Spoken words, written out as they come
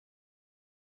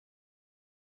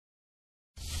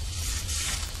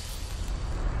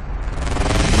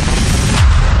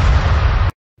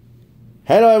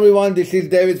Hello everyone, this is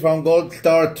David from Gold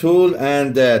Star Tool,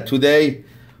 and today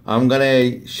I'm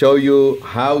gonna show you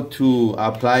how to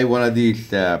apply one of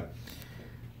these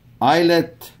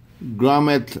eyelet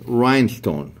grommet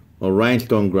rhinestone or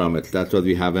rhinestone grommets. That's what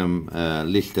we have them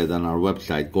listed on our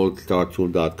website,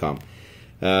 goldstartool.com.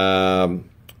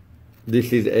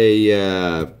 This is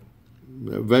a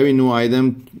very new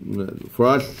item for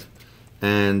us,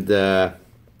 and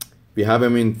we have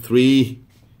them in 3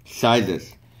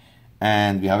 sizes.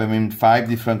 And we have them in 5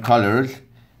 different colors,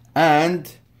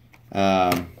 and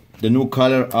the new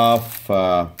color of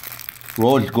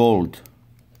rose gold.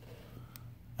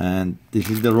 And this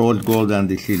is the rose gold, and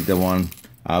this is the one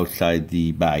outside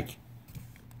the bag.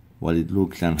 What it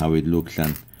looks and how it looks,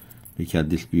 and look at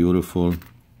this beautiful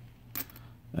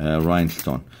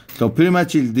rhinestone. So pretty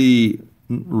much is the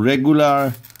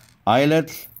regular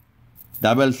eyelets,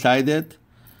 double-sided.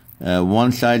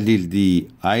 One side is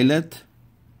the eyelet,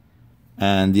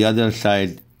 and the other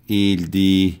side is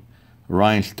the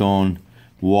rhinestone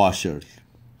washers.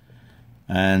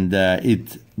 And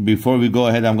before we go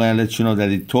ahead, I'm going to let you know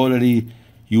that it totally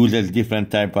uses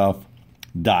different type of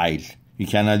dies. You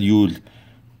cannot use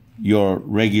your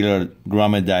regular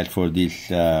grommet dies for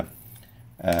this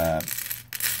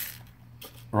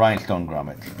rhinestone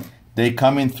grommets. They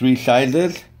come in 3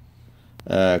 sizes: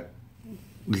 0,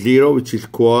 which is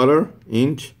 1/4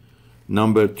 inch;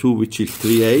 number 2, which is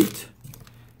 3/8,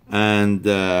 and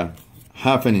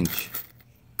 1/2 inch,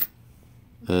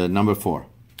 number 4.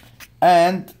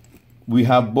 And we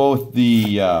have both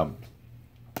the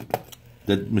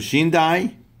machine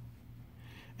die,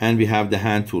 and we have the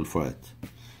hand tool for it.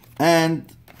 And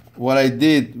what I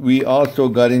did, we also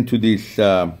got into this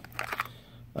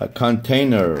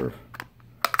container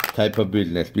type of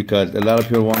business, because a lot of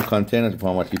people want containers for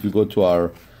how much. If you go to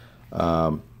our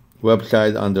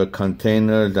website under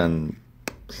containers and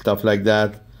stuff like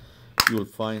that, you'll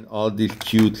find all these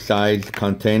cute size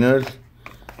containers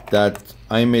that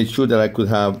I made sure that I could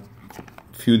have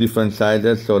few different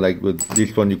sizes. So like with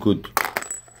this one, you could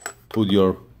put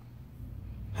your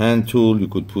hand tool, you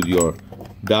could put your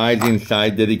dies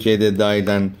inside, dedicated dies,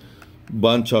 and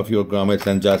bunch of your grommets,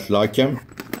 and just lock them,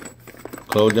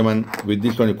 close them, and with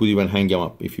this one you could even hang them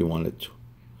up if you wanted to.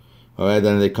 Alright,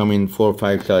 and they come in 4 or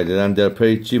 5 sizes, and they're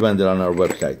pretty cheap, and they're on our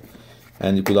website.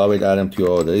 And you could always add them to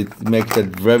your order. It makes it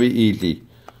very easy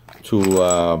to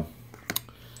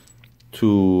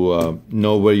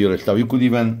know where your stuff. You could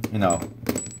even,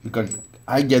 because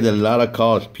I get a lot of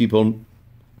calls, people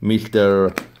miss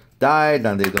their dies,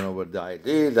 and they don't know where dies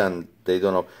is, and they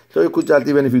don't know. So you could just,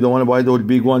 even if you don't want to buy those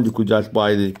big ones, you could just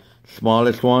buy the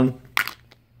smallest one,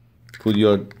 put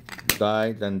your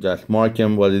dies, and just mark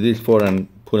them what it is for, and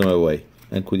put them away,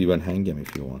 and could even hang them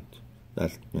if you want.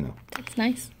 That's, That's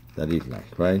nice. That is nice,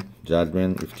 right?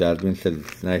 Jasmine, if Jasmine says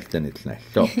it's nice, then it's nice.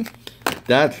 So,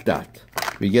 that's that.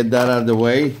 We get that out of the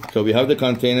way. So we have the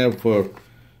container for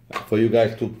you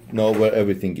guys to know where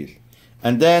everything is.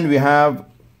 And then we have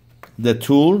the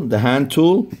tool, the hand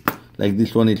tool. Like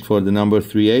this one is for the number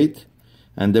 3/8.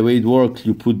 And the way it works,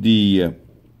 you put the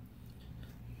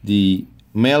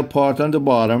male part on the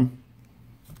bottom,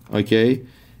 okay?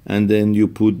 And then you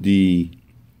put the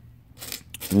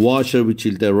washer, which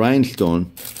is the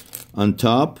rhinestone, on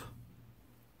top,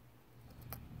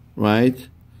 right?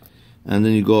 And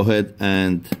then you go ahead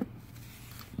and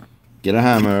get a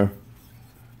hammer,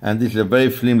 and this is a very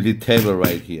flimsy table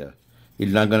right here.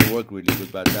 It's not gonna work really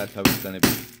good, but that's how it's gonna be.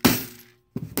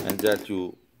 And just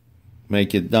you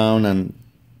make it down, and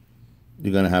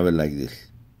you're gonna have it like this.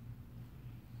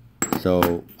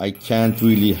 So I can't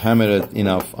really hammer it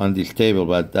enough on this table,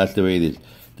 but that's the way it is.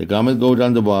 The grommet goes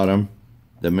on the bottom,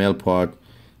 the male part,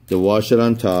 the washer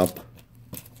on top,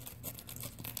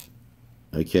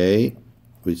 okay,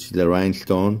 which is the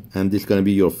rhinestone, and this is going to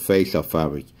be your face of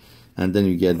fabric. And then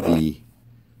you get the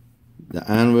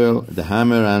anvil, the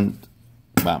hammer, and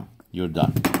bam, you're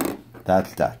done.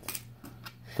 That's that.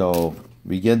 So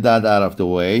we get that out of the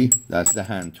way. That's the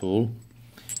hand tool.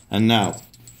 And now,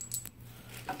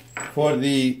 for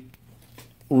the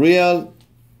real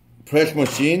press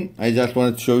machine, I just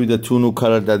wanted to show you the 2 new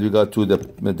colors that we got, to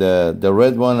the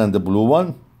red one and the blue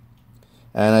one.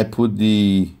 And I put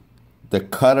the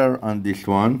cutter on this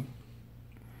one,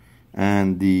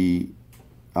 and the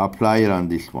applier on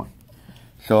this one.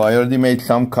 So I already made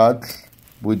some cuts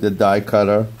with the die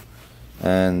cutter,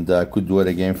 and I could do it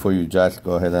again for you. Just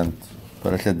go ahead and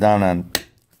press it down and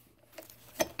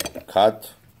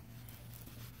cut.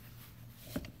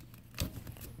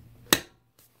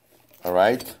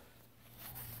 Alright,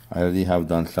 I already have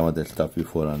done some of the stuff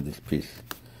before on this piece.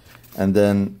 And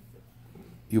then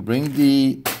you bring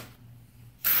the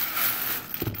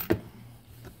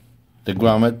the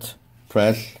grommet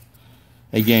press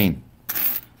again.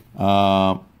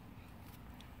 The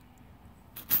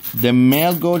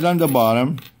male goes on the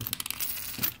bottom.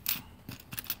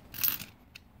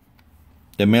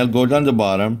 The male goes on the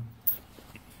bottom.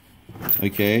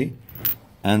 Okay,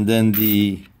 and then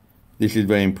this is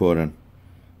very important.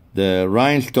 The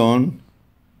rhinestone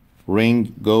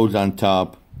ring goes on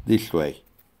top this way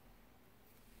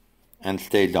and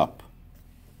stays up.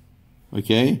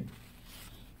 Okay,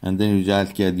 and then you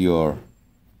just get your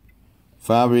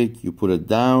fabric, you put it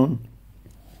down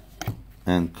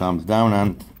and comes down,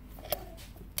 and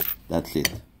that's it.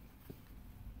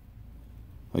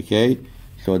 Okay,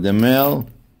 so the male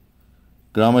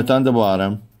grommet on the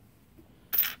bottom,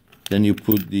 then you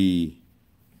put the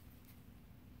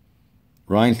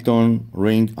rhinestone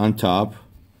ring on top.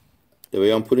 The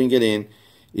way I'm putting it in,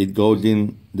 it goes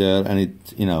in there and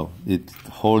it, you know, it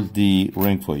holds the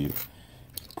ring for you.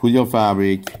 Put your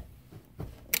fabric,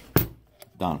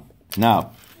 done.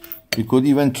 Now, you could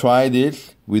even try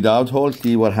this without hole,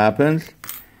 see what happens.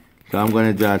 So I'm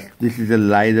gonna just, this is a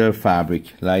lighter fabric,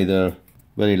 lighter,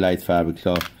 very light fabric.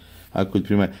 So I could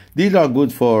pretty much, these are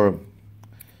good for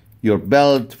your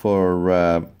belt,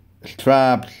 for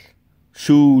straps,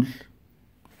 shoes,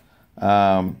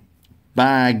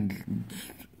 bag,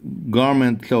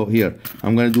 garment. So here,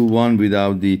 I'm gonna do one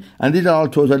without the, and these are all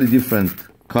totally different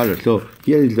colors. So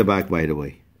here is the back, by the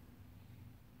way.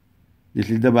 This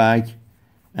is the back,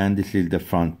 and this is the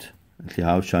front. See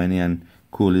how shiny and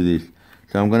cool it is.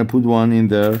 So I'm gonna put one in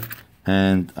there,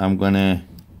 and I'm gonna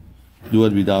do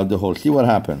it without the hole. See what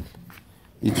happens.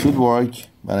 It should work,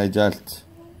 but I just,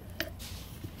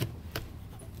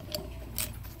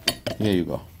 here you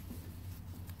go.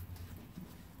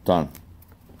 Done.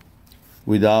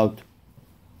 Without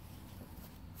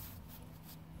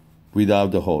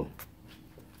the hole.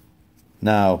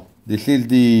 Now this is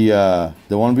the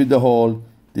one with the hole.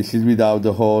 This is without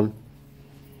the hole,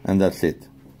 and that's it.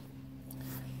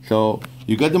 So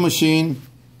you get the machine,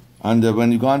 and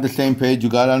when you go on the same page, you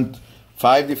got on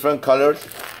 5 different colors.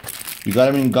 You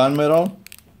got them in gunmetal.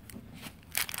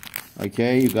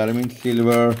 Okay, you got them in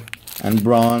silver and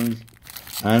bronze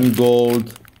and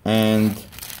gold and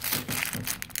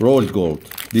rose gold.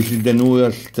 This is the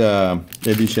newest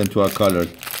addition to our colors,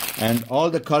 and all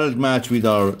the colors match with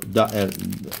our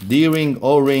D-ring,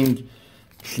 O-ring,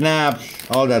 snaps,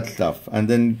 all that stuff. And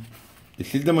then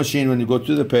this is the machine. When you go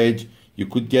to the page, you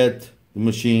could get the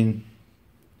machine,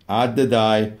 add the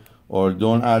die, or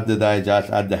don't add the die, just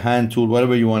add the hand tool,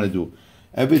 whatever you want to do.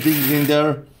 Everything's in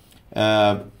there.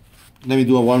 Let me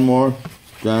do one more,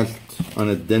 just on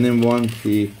a denim one,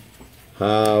 see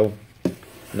how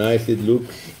nice it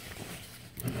looks.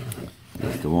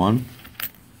 That's the one.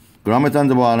 Grommet on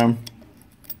the bottom,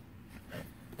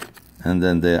 and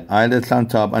then the eyelets on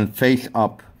top and face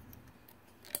up,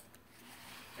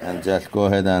 and just go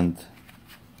ahead and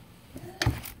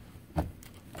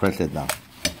press it down.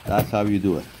 That's how you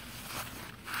do it.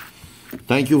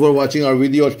 Thank you for watching our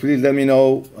videos. Please let me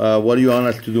know what you want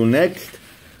us to do next.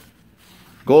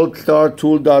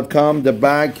 goldstartool.com, the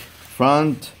back,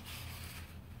 front.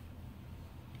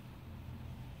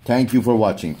 Thank you for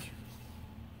watching.